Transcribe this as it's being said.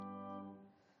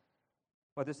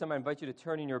Well, at this time, I invite you to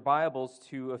turn in your Bibles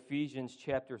to Ephesians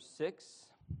chapter 6.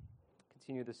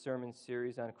 Continue the sermon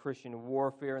series on Christian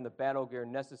warfare and the battle gear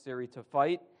necessary to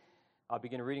fight. I'll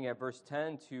begin reading at verse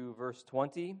 10 to verse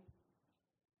 20.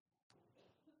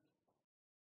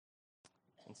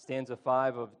 In stanza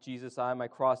 5 of Jesus, I my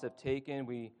cross have taken,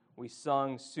 we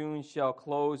sung, soon shall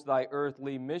close thy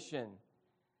earthly mission.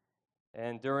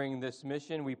 And during this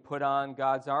mission, we put on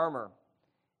God's armor.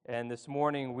 And this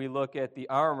morning, we look at the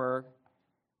armor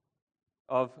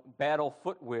of battle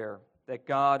footwear that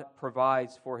God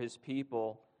provides for His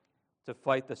people to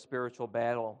fight the spiritual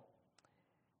battle.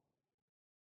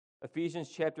 Ephesians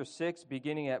chapter 6,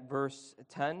 beginning at verse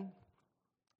 10.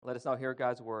 Let us now hear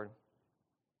God's word.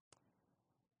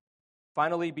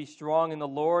 Finally, be strong in the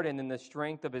Lord and in the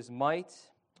strength of His might.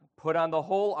 Put on the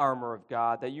whole armor of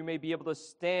God, that you may be able to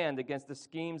stand against the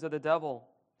schemes of the devil.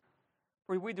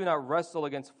 For we do not wrestle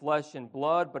against flesh and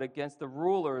blood, but against the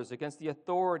rulers, against the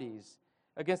authorities,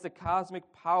 against the cosmic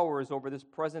powers over this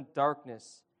present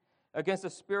darkness, against the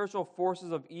spiritual forces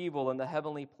of evil in the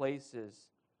heavenly places.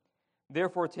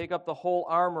 Therefore take up the whole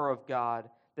armor of God,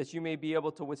 that you may be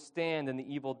able to withstand in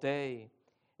the evil day,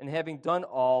 and having done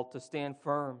all, to stand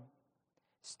firm.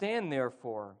 Stand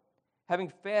therefore,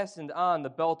 having fastened on the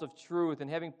belt of truth,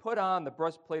 and having put on the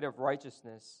breastplate of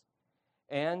righteousness,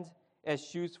 and, as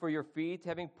shoes for your feet,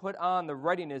 having put on the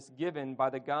readiness given by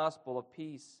the gospel of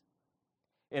peace.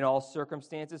 In all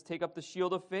circumstances, take up the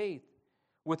shield of faith,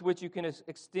 with which you can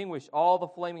extinguish all the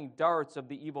flaming darts of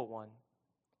the evil one.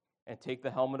 And take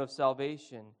the helmet of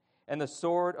salvation, and the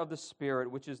sword of the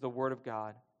Spirit, which is the word of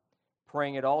God,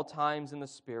 praying at all times in the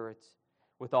Spirit,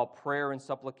 with all prayer and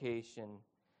supplication.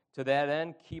 To that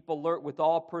end, keep alert with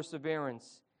all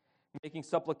perseverance, making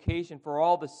supplication for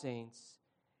all the saints,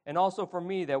 and also for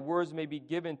me, that words may be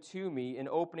given to me in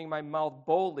opening my mouth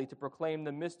boldly to proclaim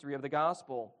the mystery of the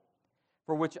gospel,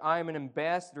 for which I am an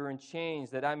ambassador in chains,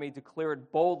 that I may declare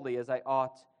it boldly as I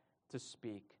ought to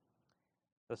speak.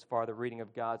 Thus far, the reading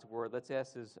of God's word. Let's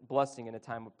ask His blessing in a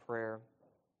time of prayer.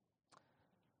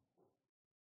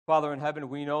 Father in heaven,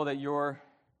 we know that your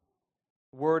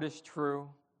word is true.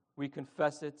 We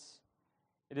confess it.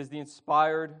 It is the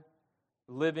inspired,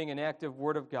 living, and active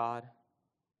word of God.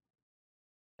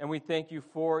 And we thank you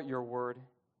for your word.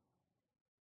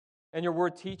 And your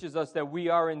word teaches us that we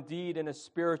are indeed in a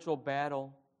spiritual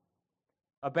battle.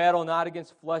 A battle not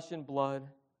against flesh and blood,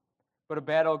 but a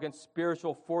battle against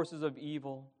spiritual forces of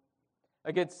evil,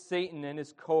 against Satan and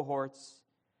his cohorts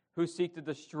who seek to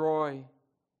destroy,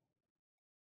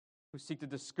 who seek to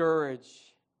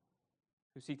discourage,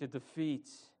 who seek to defeat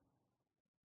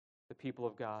the people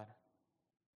of God.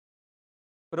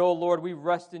 But, oh Lord, we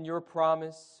rest in your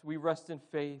promise. We rest in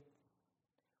faith.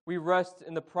 We rest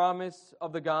in the promise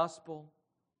of the gospel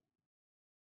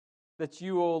that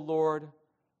you, O Lord,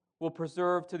 will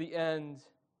preserve to the end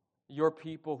your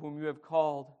people whom you have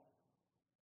called,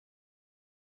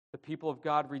 the people of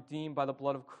God redeemed by the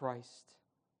blood of Christ.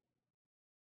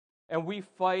 And we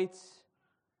fight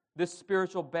this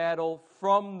spiritual battle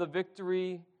from the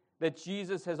victory that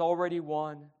Jesus has already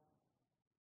won.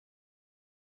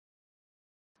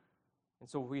 And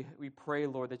so we pray,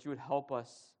 Lord, that you would help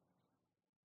us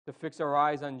to fix our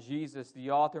eyes on Jesus, the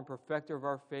author and perfecter of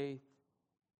our faith,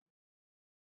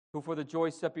 who for the joy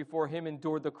set before him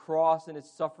endured the cross and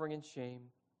its suffering and shame,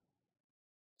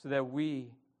 so that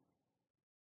we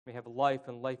may have life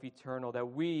and life eternal,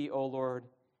 that we, O Lord,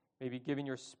 may be given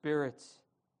your Spirit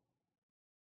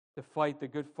to fight the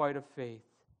good fight of faith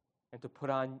and to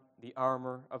put on the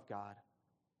armor of God.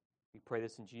 We pray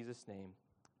this in Jesus' name.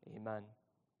 Amen.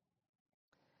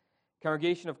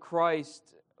 Congregation of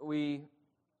Christ, we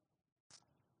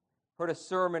heard a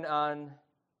sermon on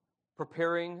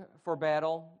preparing for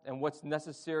battle and what's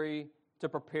necessary to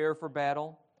prepare for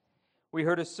battle. We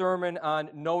heard a sermon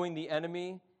on knowing the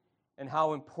enemy and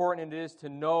how important it is to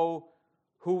know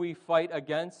who we fight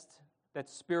against, that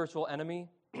spiritual enemy.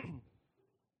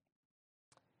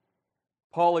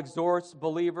 Paul exhorts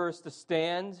believers to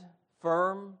stand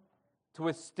firm, to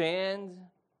withstand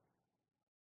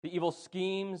the evil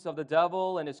schemes of the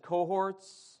devil and his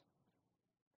cohorts.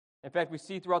 In fact, we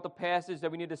see throughout the passage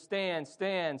that we need to stand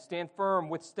firm,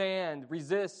 withstand,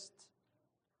 resist.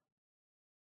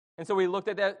 And so we looked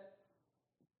at that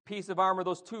piece of armor,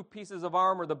 those two pieces of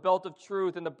armor, the belt of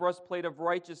truth and the breastplate of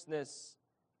righteousness,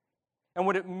 and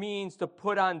what it means to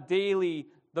put on daily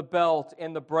the belt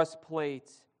and the breastplate.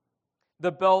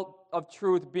 The belt of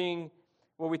truth being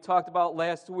what we talked about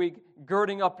last week,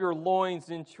 girding up your loins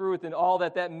in truth and all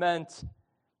that meant,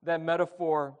 that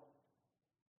metaphor.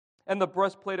 And the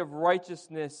breastplate of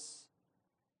righteousness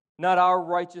Not our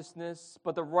righteousness,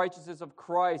 but the righteousness of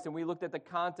Christ. And we looked at the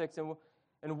context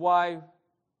and why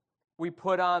we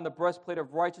put on the breastplate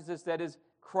of righteousness, that is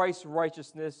Christ's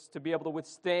righteousness, to be able to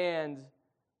withstand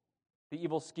the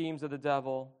evil schemes of the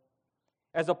devil.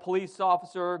 As a police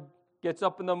officer gets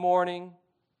up in the morning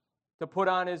to put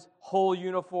on his whole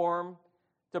uniform,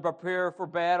 to prepare for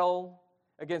battle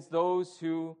against those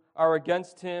who are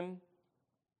against him,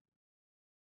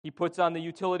 he puts on the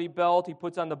utility belt, he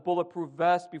puts on the bulletproof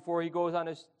vest before he goes on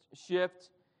his shift.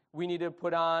 We need to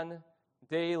put on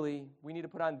daily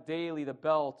the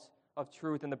belt of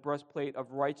truth and the breastplate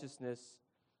of righteousness.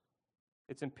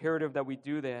 It's imperative that we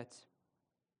do that.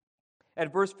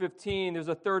 At verse 15, there's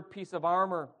a third piece of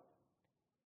armor.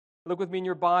 Look with me in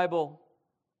your Bible.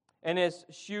 And as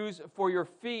shoes for your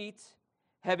feet,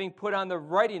 having put on the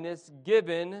readiness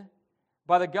given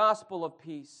by the gospel of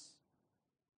peace.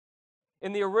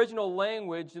 In the original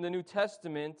language in the New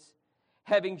Testament,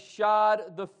 having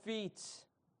shod the feet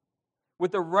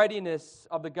with the readiness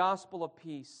of the gospel of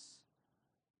peace.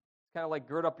 It's kind of like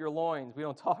gird up your loins. We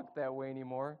don't talk that way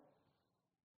anymore.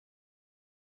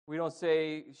 We don't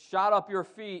say, shod up your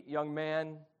feet, young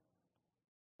man.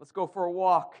 Let's go for a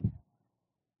walk.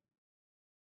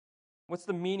 What's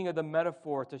the meaning of the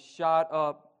metaphor, to shod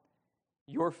up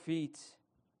your feet?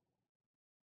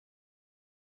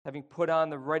 Having put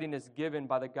on the readiness given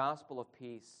by the gospel of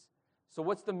peace. So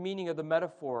what's the meaning of the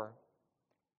metaphor?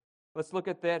 Let's look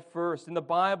at that first. In the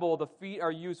Bible, the feet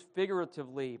are used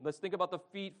figuratively. Let's think about the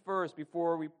feet first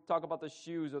before we talk about the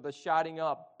shoes or the shodding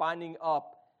up, binding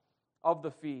up of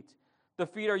the feet. The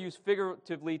feet are used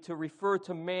figuratively to refer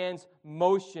to man's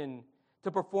motion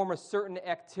to perform a certain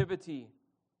activity.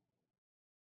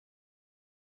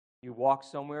 You walk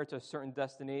somewhere to a certain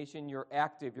destination, you're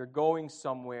active, you're going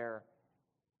somewhere.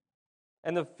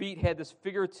 And the feet had this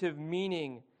figurative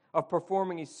meaning of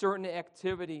performing a certain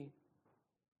activity.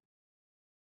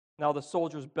 Now, the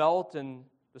soldier's belt and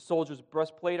the soldier's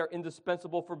breastplate are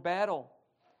indispensable for battle.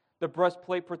 The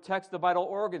breastplate protects the vital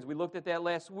organs. We looked at that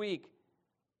last week.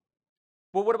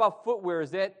 But what about footwear?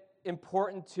 Is that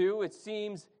important too? It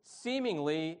seems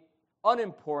seemingly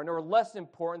unimportant or less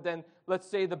important than, let's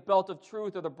say, the belt of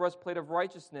truth or the breastplate of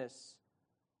righteousness.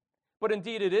 But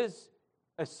indeed, it is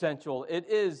essential. It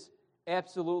is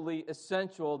absolutely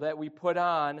essential that we put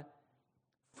on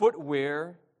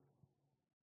footwear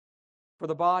for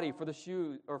the body, for the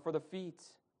shoes, or for the feet.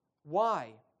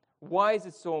 Why? Why is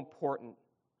it so important?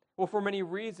 Well, for many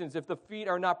reasons. If the feet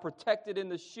are not protected in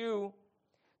the shoe,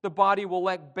 the body will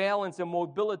lack balance and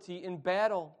mobility in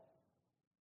battle.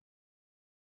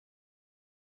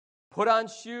 Put on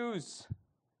shoes.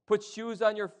 Put shoes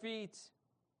on your feet.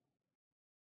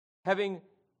 Having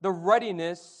the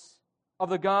readiness of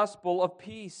the gospel of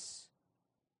peace.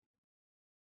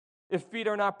 If feet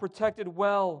are not protected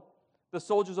well, the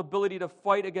soldier's ability to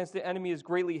fight against the enemy is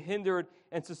greatly hindered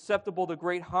and susceptible to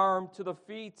great harm to the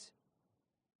feet.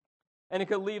 And it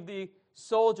could leave the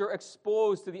soldier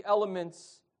exposed to the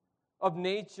elements of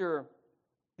nature,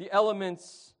 the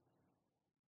elements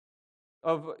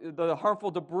of the harmful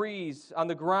debris on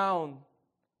the ground.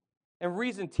 And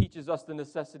reason teaches us the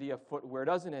necessity of footwear,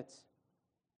 doesn't it?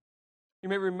 You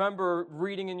may remember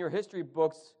reading in your history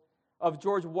books of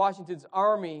George Washington's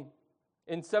army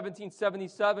in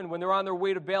 1777 when they're on their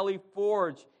way to Valley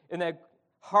Forge in that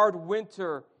hard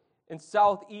winter in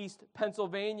southeast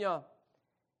Pennsylvania.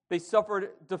 They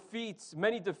suffered defeats,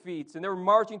 many defeats, and they were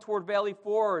marching toward Valley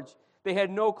Forge. They had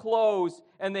no clothes,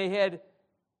 and they had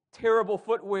terrible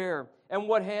footwear. And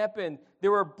what happened?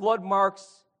 There were blood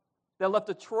marks that left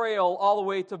a trail all the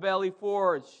way to Valley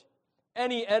Forge.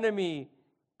 Any enemy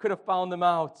could have found them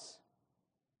out.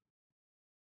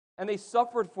 And they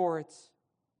suffered for it.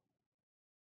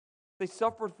 They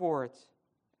suffered for it.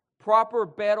 Proper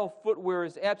battle footwear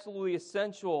is absolutely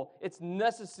essential. It's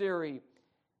necessary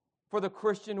for the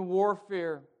Christian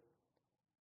warfare.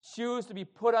 Shoes to be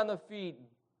put on the feet,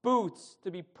 boots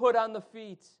to be put on the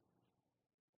feet,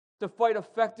 to fight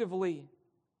effectively,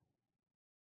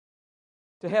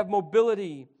 to have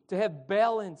mobility, to have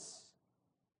balance.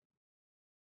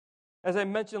 As I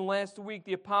mentioned last week,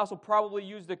 the apostle probably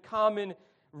used the common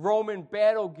Roman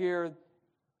battle gear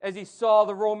as he saw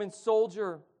the Roman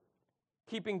soldier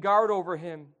keeping guard over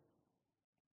him.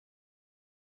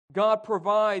 God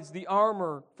provides the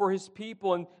armor for his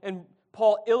people, and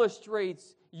Paul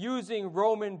illustrates using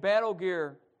Roman battle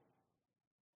gear,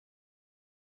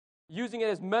 using it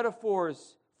as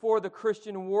metaphors for the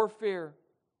Christian warfare.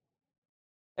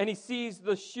 And he sees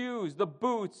the shoes, the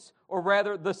boots, or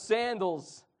rather the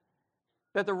sandals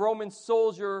that the Roman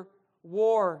soldier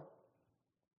wore.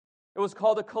 It was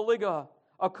called a caliga.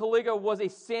 A caliga was a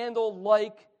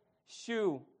sandal-like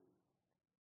shoe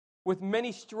with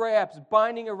many straps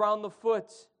binding around the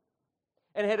foot.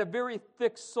 And it had a very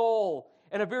thick sole.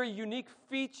 And a very unique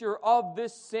feature of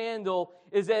this sandal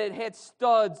is that it had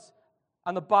studs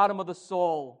on the bottom of the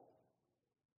sole.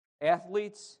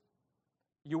 Athletes,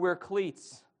 you wear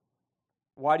cleats.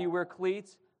 Why do you wear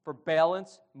cleats? For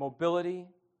balance, mobility,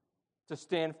 to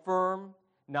stand firm,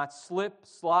 not slip,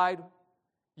 slide.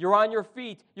 You're on your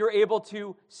feet. You're able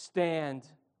to stand.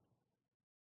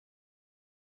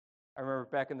 I remember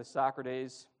back in the soccer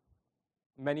days,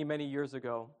 many, many years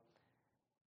ago,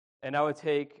 and I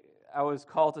was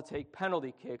called to take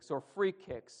penalty kicks or free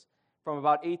kicks from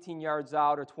about 18 yards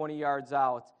out or 20 yards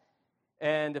out.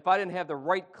 And if I didn't have the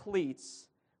right cleats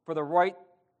for the right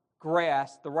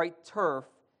grass, the right turf,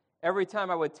 every time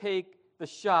I would take the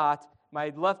shot, I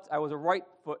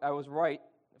was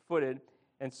right-footed,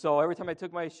 and so every time I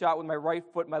took my shot with my right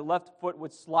foot, my left foot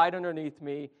would slide underneath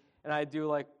me, and I'd do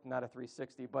not a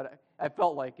 360, but I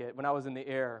felt like it when I was in the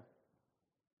air.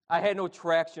 I had no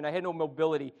traction. I had no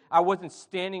mobility. I wasn't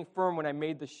standing firm when I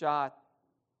made the shot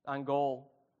on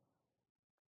goal.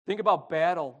 Think about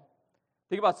battle.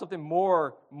 Think about something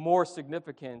more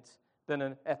significant than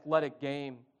an athletic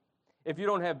game. If you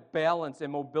don't have balance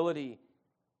and mobility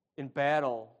in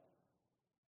battle,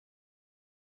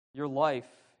 your life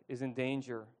is in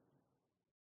danger.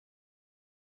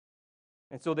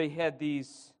 And so they had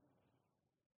these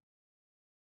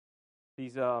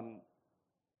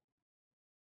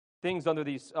things under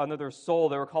their sole.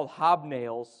 They were called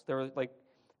hobnails. They were like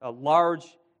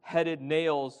large-headed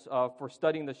nails for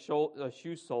studying the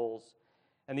shoe soles.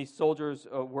 And these soldiers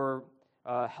were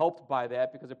helped by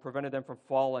that because it prevented them from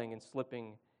falling and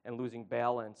slipping and losing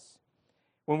balance.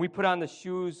 When we put on the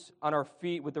shoes on our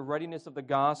feet with the readiness of the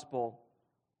gospel,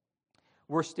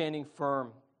 we're standing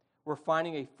firm. We're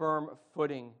finding a firm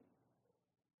footing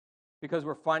because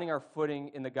we're finding our footing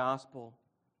in the gospel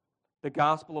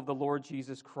of the Lord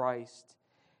Jesus Christ.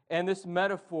 And this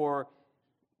metaphor,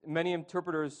 many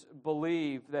interpreters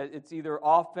believe that it's either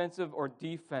offensive or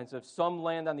defensive. Some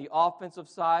land on the offensive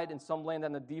side and some land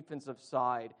on the defensive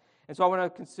side. And so I want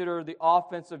to consider the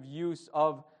offensive use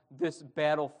of this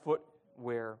battle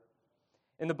footwear.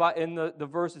 In the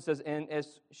verse it says, "And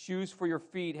as shoes for your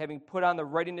feet, having put on the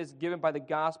readiness given by the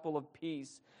gospel of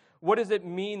peace." What does it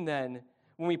mean then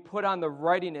when we put on the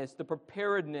readiness, the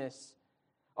preparedness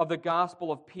of the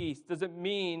gospel of peace? Does it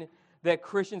mean that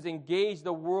Christians engage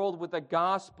the world with the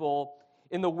gospel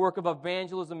in the work of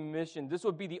evangelism and mission? This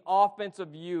would be the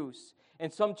offensive use.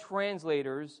 And some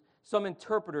translators, some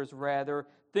interpreters rather,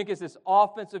 think it's this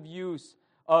offensive use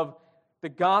of the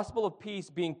gospel of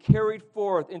peace being carried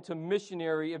forth into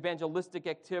missionary evangelistic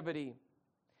activity.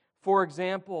 For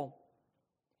example,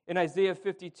 in Isaiah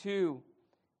 52,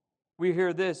 we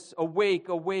hear this: "Awake,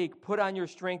 awake, put on your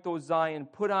strength, O Zion,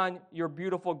 put on your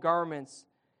beautiful garments,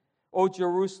 O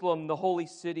Jerusalem, the holy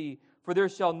city, for there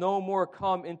shall no more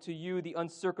come into you the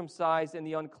uncircumcised and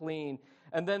the unclean."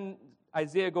 And then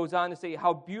Isaiah goes on to say,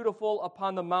 "How beautiful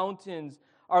upon the mountains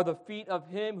are the feet of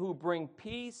him who bring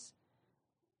peace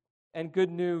and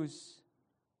good news,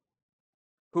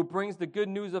 who brings the good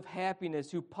news of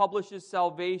happiness, who publishes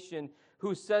salvation,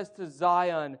 who says to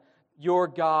Zion, your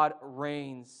God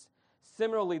reigns."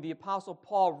 Similarly, the Apostle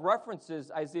Paul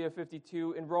references Isaiah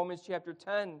 52 in Romans chapter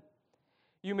 10.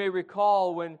 You may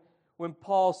recall when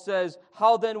Paul says,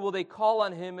 "How then will they call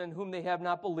on him in whom they have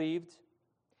not believed?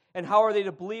 And how are they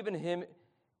to believe in him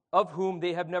of whom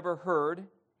they have never heard?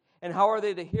 And how are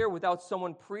they to hear without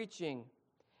someone preaching?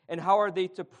 And how are they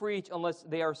to preach unless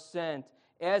they are sent?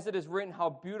 As it is written, how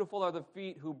beautiful are the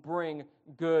feet who bring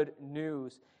good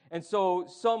news." And so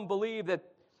some believe that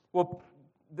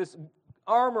this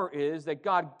armor is that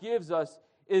God gives us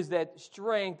is that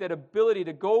strength, that ability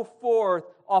to go forth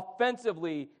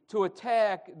offensively to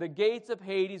attack the gates of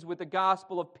Hades with the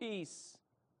gospel of peace.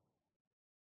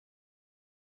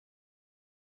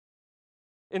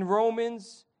 In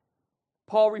Romans,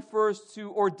 Paul refers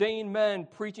to ordained men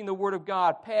preaching the word of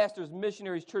God, pastors,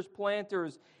 missionaries, church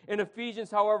planters. In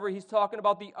Ephesians, however, he's talking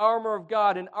about the armor of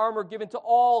God, an armor given to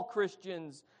all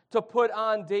Christians to put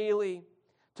on daily,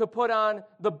 to put on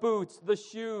the boots, the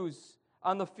shoes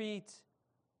on the feet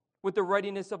with the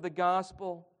readiness of the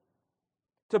gospel,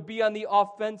 to be on the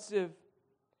offensive,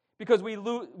 because we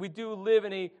do live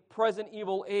in a present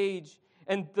evil age,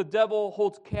 and the devil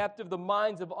holds captive the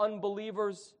minds of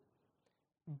unbelievers,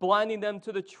 blinding them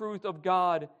to the truth of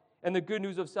God and the good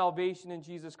news of salvation in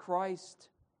Jesus Christ.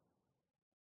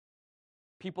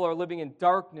 People are living in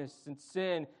darkness and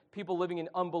sin, people living in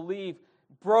unbelief,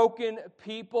 broken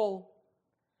people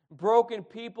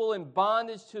in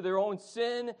bondage to their own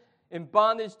sin, in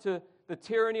bondage to the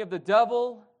tyranny of the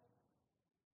devil.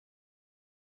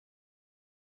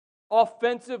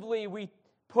 Offensively, we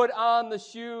put on the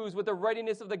shoes with the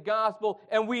readiness of the gospel,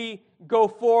 and we go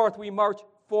forth, we march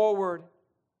forward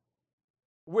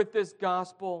with this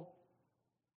gospel.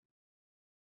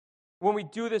 When we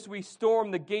do this, we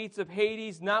storm the gates of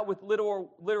Hades, not with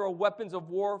literal weapons of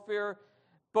warfare,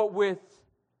 but with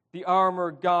the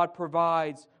armor God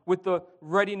provides, with the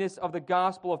readiness of the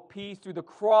gospel of peace through the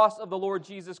cross of the Lord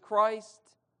Jesus Christ.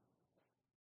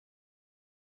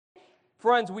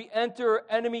 Friends, we enter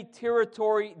enemy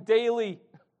territory daily.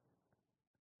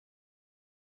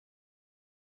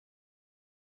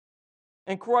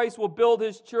 And Christ will build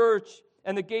His church,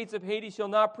 and the gates of Hades shall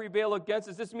not prevail against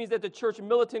us. This means that the church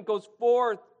militant goes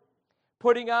forth,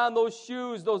 putting on those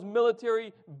shoes, those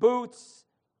military boots,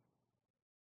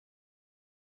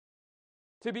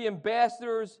 to be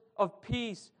ambassadors of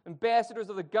peace, ambassadors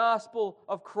of the gospel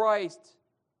of Christ.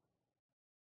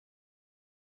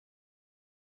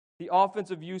 The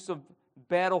offensive use of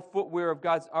battle footwear of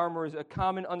God's armor is a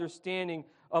common understanding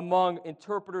among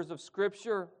interpreters of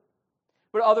Scripture.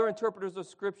 But other interpreters of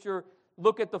Scripture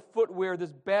look at the footwear,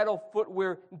 this battle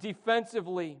footwear,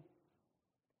 defensively.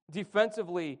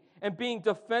 Defensively. And being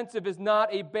defensive is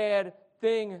not a bad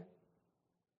thing.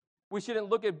 We shouldn't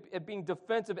look at being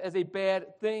defensive as a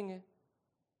bad thing,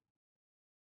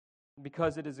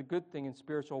 because it is a good thing in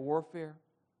spiritual warfare.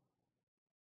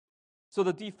 So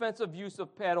the defensive use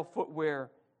of battle footwear,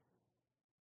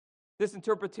 this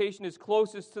interpretation is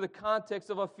closest to the context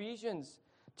of Ephesians.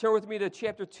 Turn with me to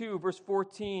chapter 2, verse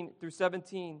 14 through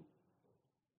 17.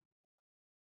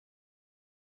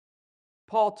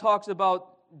 Paul talks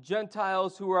about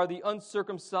Gentiles who are the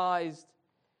uncircumcised,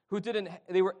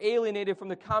 they were alienated from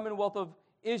the commonwealth of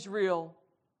Israel.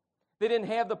 They didn't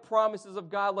have the promises of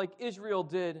God like Israel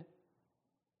did.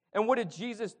 And what did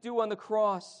Jesus do on the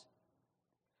cross?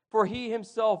 For He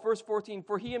Himself, verse 14,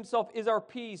 for He Himself is our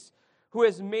peace, who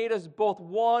has made us both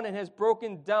one and has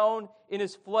broken down in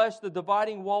His flesh the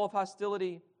dividing wall of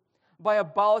hostility by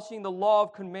abolishing the law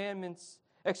of commandments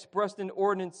expressed in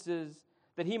ordinances,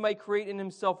 that He might create in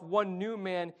Himself one new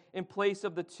man in place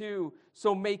of the two,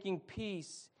 so making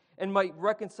peace, and might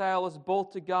reconcile us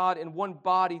both to God in one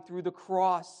body through the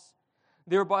cross,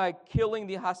 thereby killing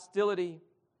the hostility.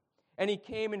 And He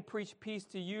came and preached peace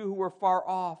to you who were far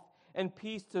off, and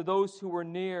peace to those who were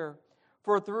near.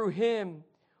 For through Him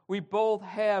we both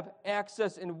have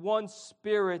access in one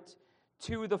Spirit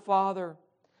to the Father.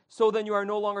 So then you are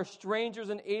no longer strangers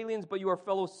and aliens, but you are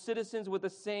fellow citizens with the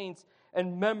saints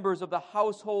and members of the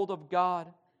household of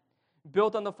God,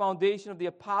 built on the foundation of the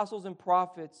apostles and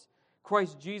prophets,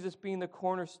 Christ Jesus being the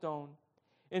cornerstone,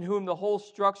 in whom the whole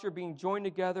structure being joined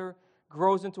together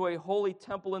grows into a holy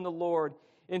temple in the Lord.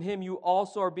 In Him you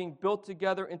also are being built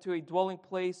together into a dwelling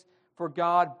place for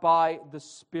God by the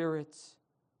Spirit.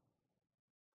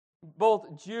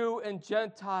 Both Jew and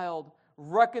Gentile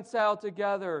reconciled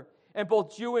together, and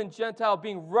both Jew and Gentile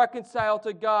being reconciled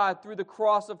to God through the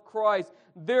cross of Christ,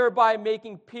 thereby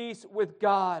making peace with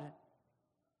God.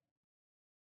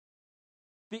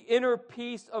 The inner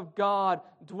peace of God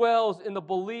dwells in the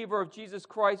believer of Jesus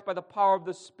Christ by the power of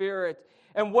the Spirit.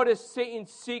 And what does Satan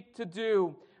seek to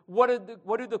do? What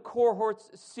do the cohorts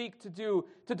seek to do?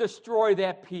 To destroy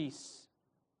that peace.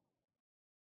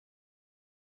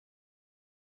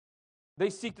 They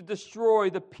seek to destroy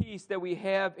the peace that we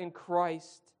have in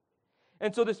Christ.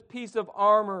 And so this piece of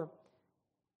armor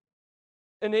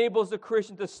enables the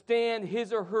Christian to stand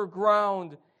his or her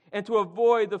ground and to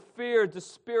avoid the fear,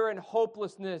 despair, and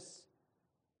hopelessness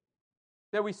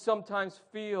that we sometimes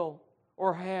feel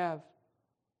or have.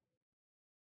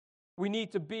 We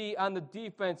need to be on the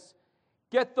defense.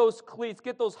 Get those cleats,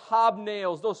 get those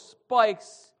hobnails, those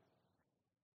spikes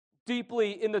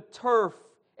deeply in the turf,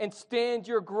 and stand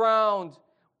your ground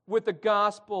with the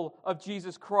gospel of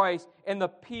Jesus Christ and the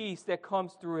peace that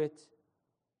comes through it.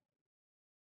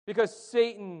 Because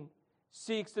Satan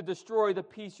seeks to destroy the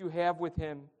peace you have with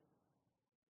him.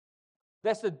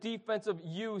 That's the defensive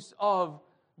use of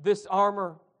this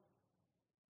armor.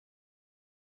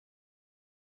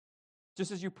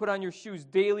 Just as you put on your shoes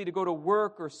daily to go to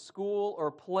work or school or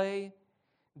play,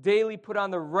 daily put on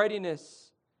the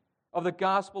readiness of the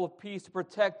gospel of peace to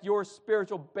protect your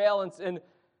spiritual balance and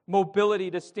mobility,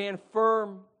 to stand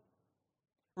firm.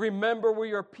 Remember where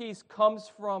your peace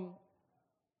comes from.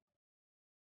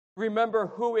 Remember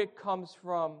who it comes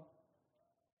from.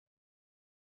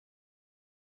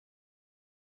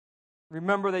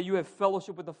 Remember that you have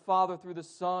fellowship with the Father through the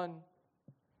Son.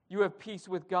 You have peace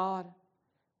with God.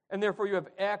 And therefore you have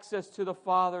access to the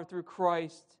Father through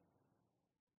Christ.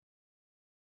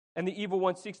 And the evil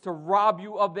one seeks to rob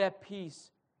you of that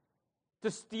peace,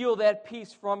 to steal that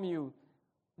peace from you.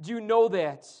 Do you know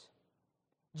that?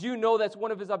 Do you know that's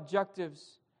one of his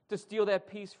objectives, to steal that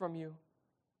peace from you,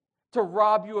 to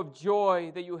rob you of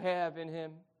joy that you have in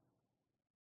him?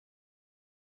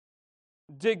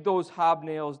 Dig those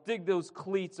hobnails, dig those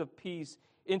cleats of peace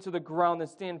into the ground and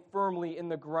stand firmly in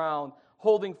the ground,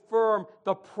 holding firm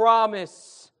the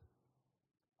promise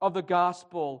of the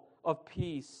gospel of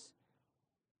peace.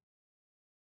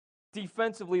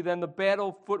 Defensively, then, the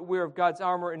battle footwear of God's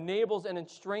armor enables and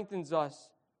strengthens us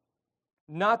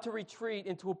not to retreat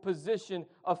into a position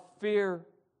of fear,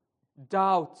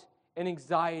 doubt, and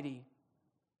anxiety.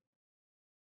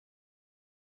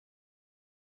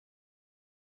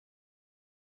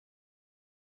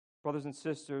 Brothers and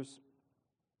sisters,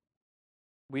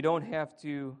 we don't have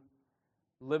to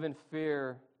live in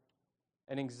fear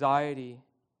and anxiety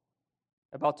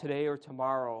about today or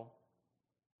tomorrow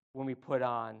when we put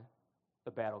on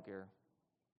the battle gear.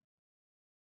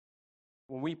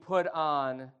 When we put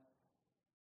on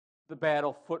the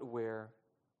battle footwear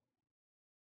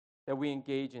that we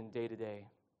engage in day to day.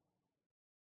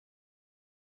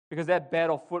 Because that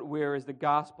battle footwear is the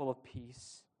gospel of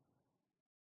peace.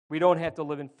 We don't have to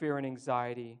live in fear and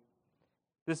anxiety.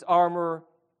 This armor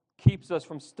keeps us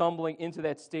from stumbling into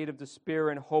that state of despair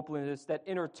and hopelessness, that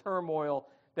inner turmoil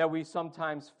that we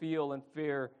sometimes feel and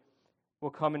fear will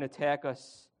come and attack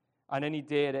us on any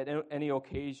day, at any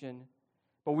occasion.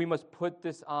 But we must put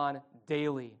this on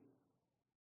daily.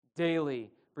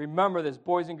 Daily. Remember this,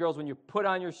 boys and girls, when you put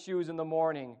on your shoes in the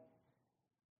morning,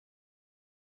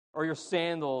 or your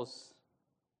sandals,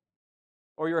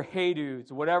 or your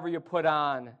hey-dudes, whatever you put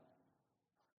on,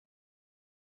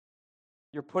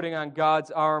 you're putting on God's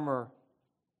armor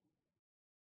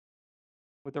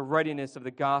with the readiness of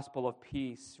the gospel of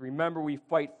peace. Remember, we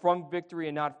fight from victory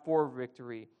and not for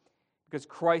victory, because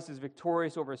Christ is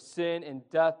victorious over sin and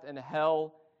death and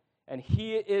hell, and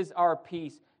He is our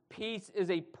peace. Peace is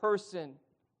a person,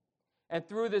 and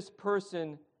through this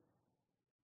person,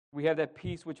 we have that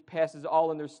peace which passes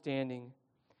all understanding.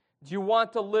 Do you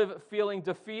want to live feeling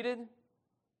defeated,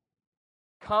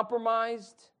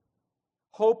 compromised,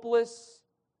 hopeless?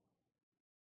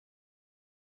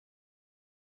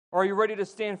 Or are you ready to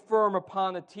stand firm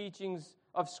upon the teachings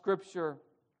of Scripture?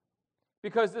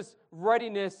 Because this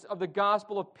readiness of the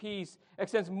gospel of peace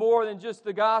extends more than just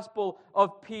the gospel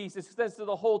of peace. It extends to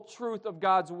the whole truth of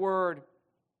God's Word.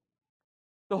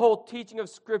 The whole teaching of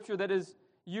Scripture that is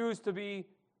used to be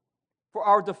for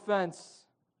our defense.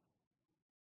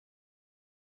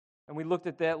 And we looked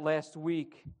at that last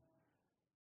week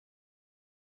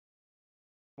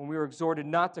when we were exhorted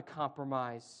not to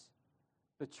compromise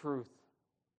the truth,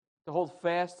 to hold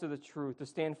fast to the truth, to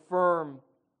stand firm.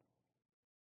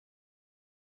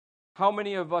 How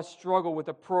many of us struggle with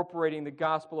appropriating the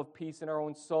gospel of peace in our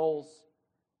own souls?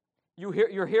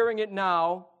 You're hearing it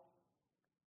now.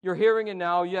 You're hearing it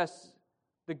now. Yes,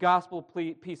 the gospel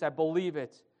of peace, I believe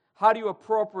it. How do you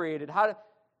appropriate it? How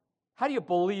do you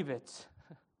believe it?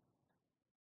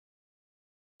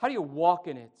 How do you walk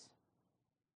in it?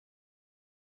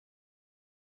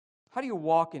 How do you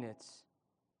walk in it?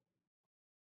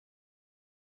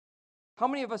 How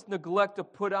many of us neglect to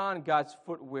put on God's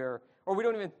footwear, or we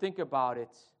don't even think about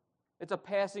it? It's a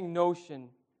passing notion,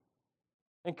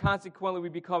 and consequently we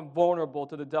become vulnerable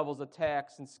to the devil's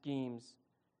attacks and schemes,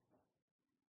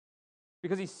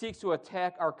 because he seeks to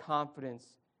attack our confidence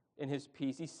in His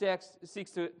peace. He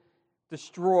seeks to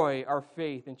destroy our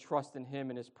faith and trust in Him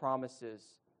and His promises.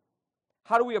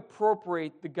 How do we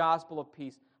appropriate the gospel of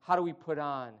peace? How do we put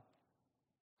on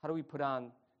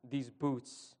these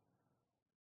boots?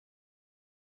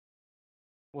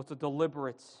 Well, it's a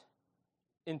deliberate,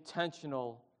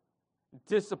 intentional,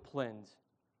 disciplined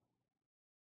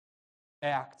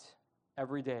act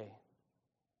every day.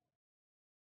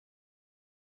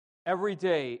 Every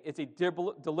day, it's a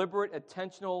deliberate,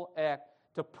 intentional act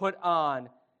to put on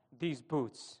these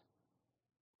boots,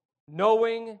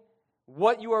 knowing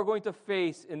what you are going to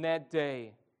face in that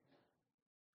day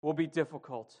will be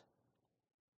difficult.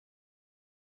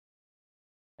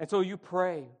 And so you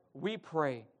pray, we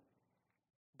pray,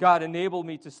 God, enable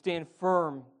me to stand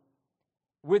firm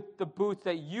with the boots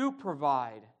that you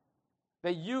provide,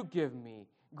 that you give me.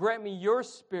 Grant me your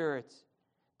Spirit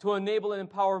to enable and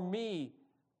empower me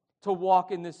to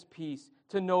walk in this peace,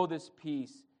 to know this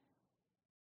peace.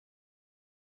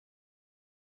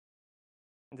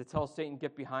 And to tell Satan,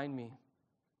 get behind me.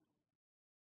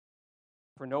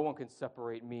 For no one can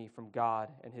separate me from God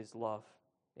and His love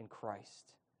in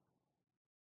Christ.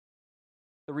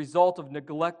 The result of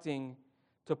neglecting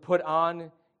to put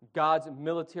on God's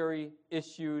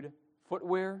military-issued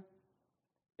footwear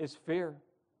is fear.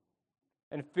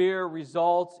 And fear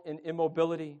results in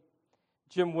immobility.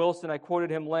 Jim Wilson, I quoted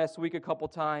him last week a couple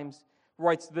times,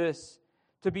 writes this: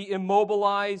 to be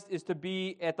immobilized is to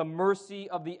be at the mercy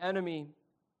of the enemy.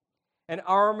 An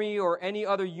army or any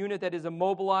other unit that is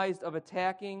immobilized of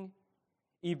attacking,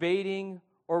 evading,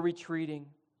 or retreating.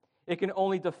 It can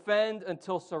only defend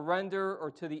until surrender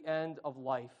or to the end of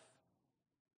life.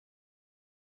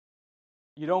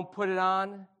 You don't put it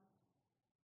on,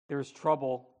 there's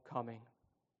trouble coming.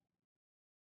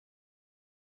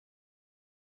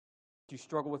 Do you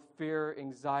struggle with fear,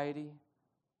 anxiety?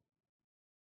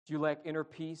 Do you lack inner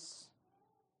peace?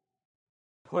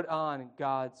 Put on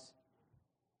God's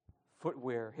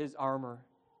footwear, His armor.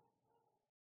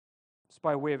 Just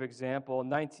by way of example, in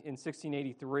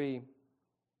 1683,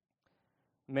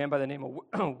 a man by the name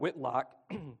of Whitlock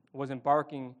was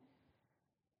embarking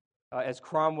as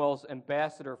Cromwell's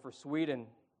ambassador for Sweden.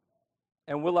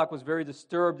 And Whitlock was very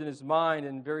disturbed in his mind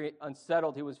and very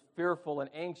unsettled. He was fearful and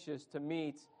anxious to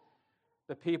meet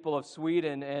the people of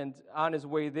Sweden. And on his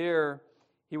way there,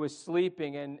 he was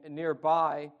sleeping, and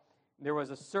nearby there was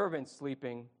a servant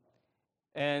sleeping.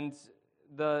 And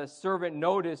the servant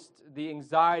noticed the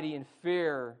anxiety and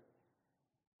fear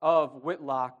of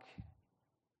Whitlock.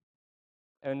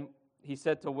 And he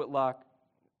said to Whitlock,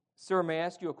 "Sir, may I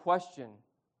ask you a question?"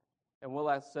 And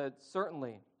Whitlock said,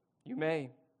 "Certainly, you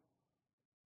may."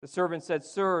 The servant said,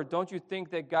 "Sir, don't you think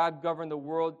that God governed the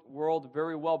world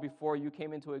very well before you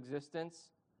came into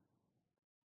existence?"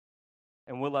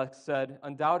 And Whitlock said,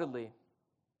 "Undoubtedly,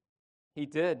 He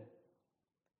did."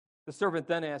 The servant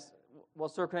then asked, "Well,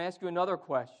 sir, can I ask you another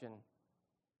question?"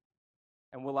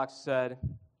 And Whitlock said,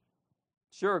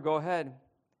 "Sure, go ahead."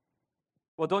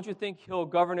 "Well, don't you think He'll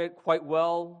govern it quite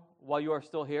well while you are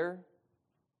still here?"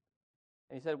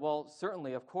 And he said, "Well,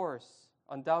 certainly, of course,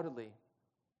 undoubtedly."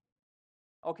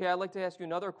 "Okay, I'd like to ask you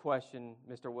another question,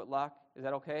 Mr. Whitlock. Is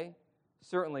that okay?"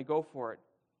 "Certainly, go for it."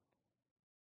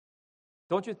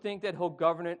 "Don't you think that He'll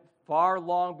govern it far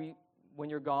long when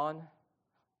you're gone?"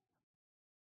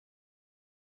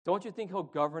 "Don't you think He'll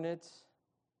govern it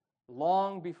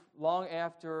long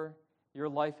after your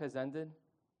life has ended?"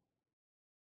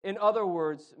 In other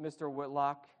words, Mr.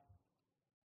 Whitlock,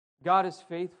 God is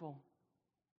faithful.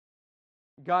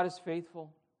 God is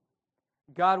faithful.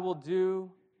 God will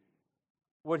do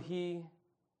what He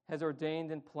has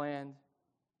ordained and planned.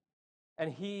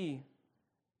 And He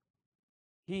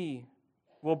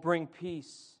will bring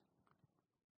peace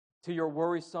to your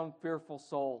worrisome, fearful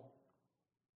soul.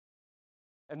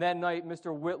 And that night,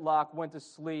 Mr. Whitlock went to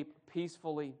sleep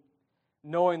peacefully,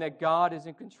 knowing that God is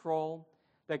in control,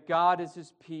 that God is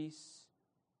his peace,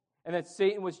 and that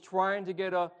Satan was trying to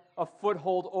get a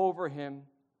foothold over him,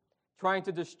 trying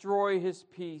to destroy his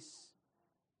peace.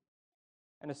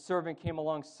 And a servant came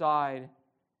alongside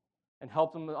and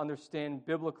helped him to understand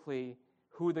biblically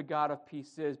who the God of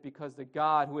peace is, because the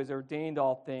God who has ordained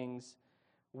all things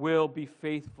will be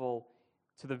faithful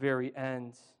to the very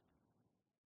end.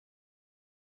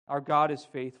 Our God is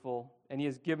faithful, and He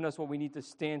has given us what we need to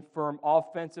stand firm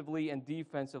offensively and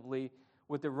defensively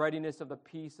with the readiness of the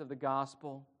peace of the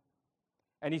gospel.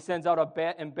 And He sends out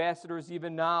ambassadors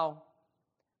even now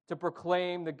to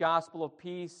proclaim the gospel of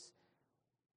peace,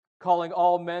 calling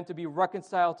all men to be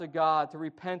reconciled to God, to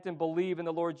repent and believe in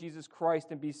the Lord Jesus Christ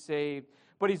and be saved.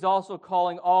 But He's also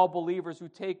calling all believers who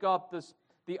take up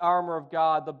the armor of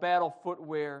God, the battle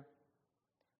footwear,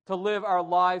 to live our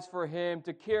lives for Him,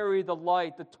 to carry the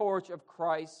light, the torch of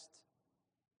Christ,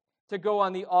 to go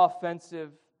on the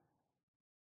offensive.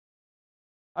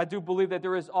 I do believe that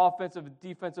there is offensive and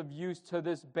defensive use to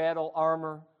this battle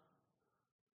armor.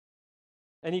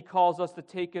 And He calls us to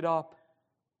take it up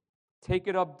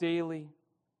daily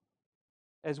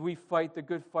as we fight the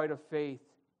good fight of faith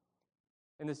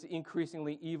in this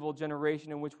increasingly evil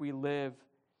generation in which we live.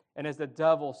 And as the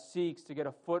devil seeks to get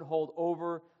a foothold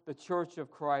over the church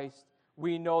of Christ,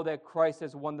 we know that Christ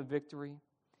has won the victory.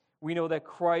 We know that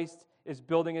Christ is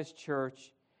building His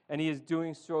church, and He is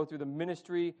doing so through the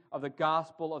ministry of the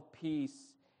gospel of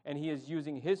peace. And He is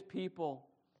using His people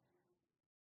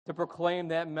to proclaim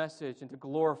that message and to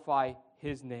glorify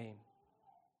His name.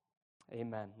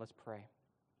 Amen. Let's pray.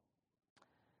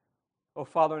 Oh,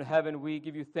 Father in heaven, we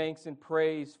give You thanks and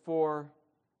praise for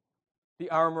the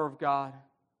armor of God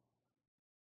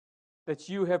that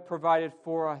You have provided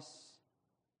for us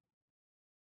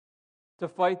to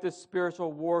fight this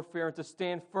spiritual warfare and to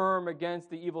stand firm against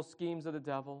the evil schemes of the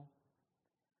devil.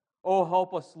 Oh,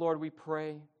 help us, Lord, we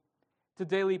pray, to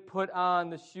daily put on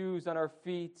the shoes on our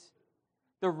feet,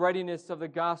 the readiness of the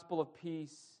gospel of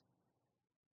peace,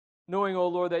 knowing, O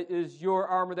Lord, that it is your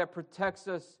armor that protects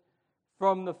us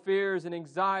from the fears and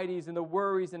anxieties and the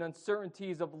worries and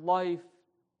uncertainties of life,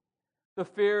 the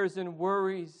fears and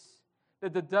worries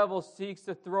that the devil seeks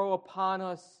to throw upon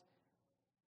us.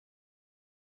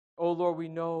 O Lord, we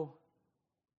know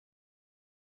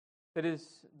that it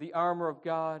is the armor of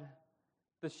God,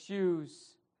 the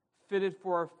shoes fitted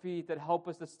for our feet that help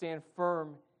us to stand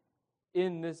firm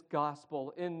in this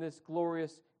gospel, in this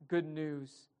glorious good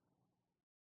news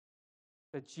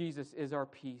that Jesus is our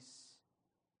peace.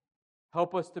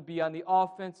 Help us to be on the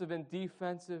offensive and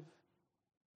defensive,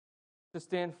 to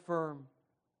stand firm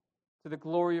to the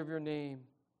glory of your name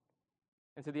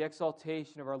and to the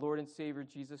exaltation of our Lord and Savior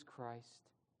Jesus Christ.